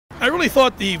really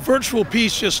thought the virtual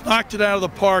piece just knocked it out of the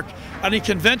park. I think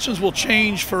conventions will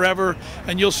change forever,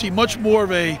 and you'll see much more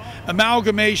of a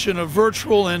amalgamation of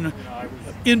virtual and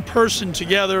in-person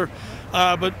together.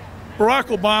 But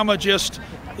Barack Obama, just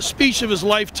the speech of his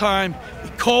lifetime, he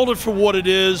called it for what it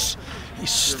is. He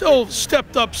still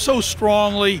stepped up so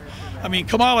strongly. I mean,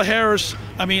 Kamala Harris,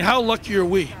 I mean, how lucky are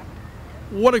we?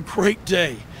 What a great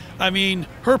day. I mean,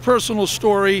 her personal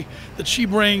story that she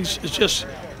brings is just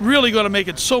really going to make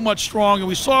it so much stronger.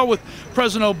 We saw with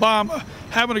President Obama,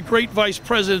 having a great vice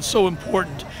president is so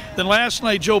important. Then last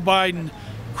night, Joe Biden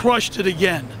crushed it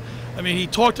again. I mean, he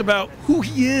talked about who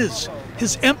he is,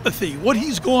 his empathy, what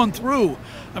he's gone through.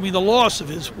 I mean, the loss of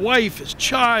his wife, his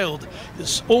child,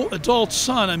 his adult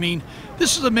son. I mean,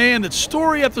 this is a man that's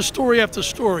story after story after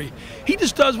story. He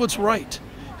just does what's right.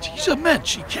 He's a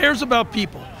mensch. He cares about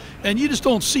people. And you just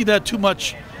don't see that too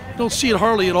much. You don't see it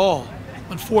hardly at all,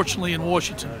 unfortunately, in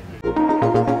Washington.